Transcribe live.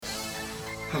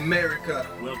America,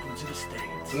 Welcome to the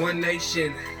States. one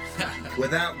nation,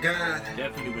 without God,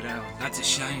 Definitely without. That's a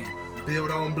shame.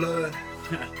 built on blood.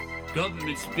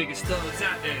 Government's the biggest thugs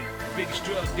out there, the biggest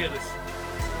drug dealers.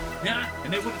 Yeah,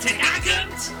 and they want to take our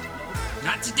guns?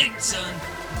 Not today, son.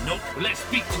 Nope. Well, let's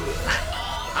speak to it.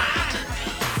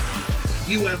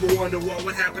 You ever wonder what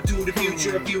would happen to the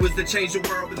future if you was to change the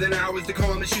world, but then I was to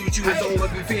come and shoot you? As all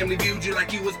of your family viewed you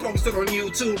like you was posted on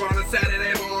YouTube on a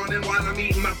Saturday morning while I'm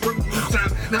eating my Fruit Loops.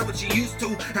 I'm not what you used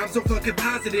to. I'm so fucking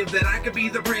positive that I could be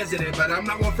the president, but I'm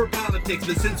not one for politics.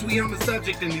 But since we on the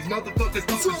subject and these motherfuckers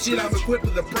talking shit, I'm equipped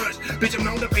with a brush. Bitch, I'm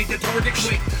known to paint the target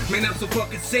quick. Man, I'm so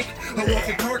fucking sick. A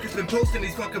walking carcass been posting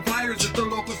these fucking flyers at the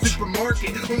local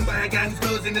supermarket, owned by a guy whose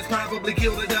cousin has probably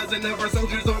killed a dozen of our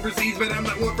soldiers overseas, but I'm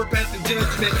not one for passing judgment.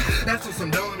 That's on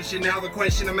some dumb shit. Now the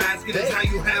question I'm asking is how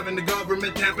you having the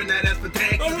government tapping that ass for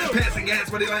taxes, passing gas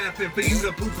for they laughing for you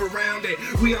to poop around it.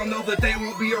 We all know that they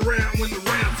won't be around when the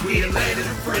rounds We the land of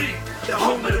the free, the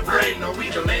home of the brave. No, we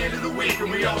the land of the weak, and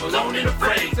we all alone and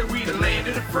afraid. So we the land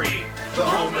of the free, the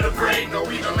home of the brave. No,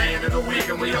 we the land of the weak,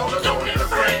 and we all alone and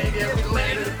afraid. Yeah, we the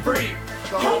land of the free,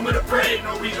 the home of the brave.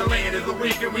 No, we the land of the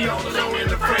weak, and we all alone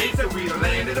and afraid. So we the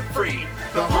land of the free,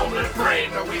 the home of the brave.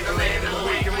 No, we the land of the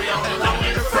weak, and we all alone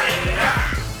and afraid.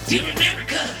 Dear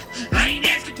America, I ain't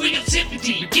asking for your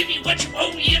sympathy. Give me what you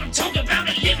owe me, and I'm talking about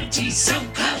my liberty. So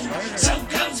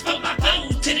cold for my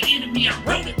foes to the enemy. I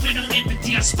wrote it with no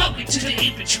empathy. I spoke it to the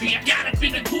infantry. I got up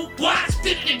in the group, boy, I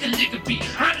spit it in calligraphy.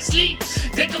 Honestly,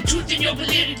 there's no truth in your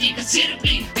validity. Consider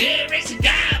me the erasing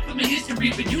guy from my history,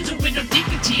 but using with no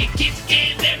dignity. Against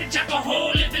gay marriage,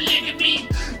 alcohol, and polygamy.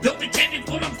 No pretending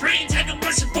for my friends, had no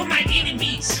mercy for my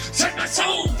enemies. Search my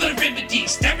soul for the remedy.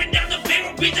 Staring down the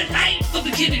barrel with the light of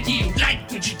the Kennedy. You like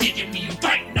what you did to me, you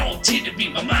fighting all to me.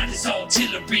 My mind is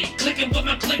artillery, clicking with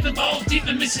my clipping balls deep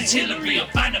in Mrs. Hillary. I'm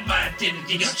finding my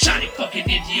identity, I'm shiny fucking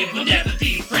Indian. We'll never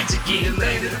be friends We again. the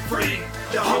land of the free,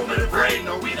 the home of the brave.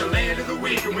 No, we the land of the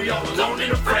weak, and we all alone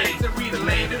and afraid. So we the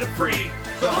land of the free,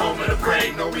 the home of the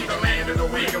brave. No, we the land of the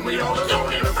weak, and we all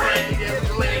alone and afraid. Yeah, we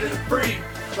the land of the free,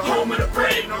 the home of the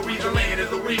brave. No, we the land of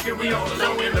the weak, and we all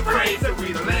alone and afraid. So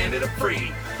we the land of the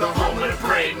free, the home of the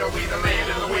brave. No, we the land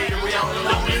of the weak, and we all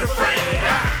alone and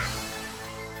afraid.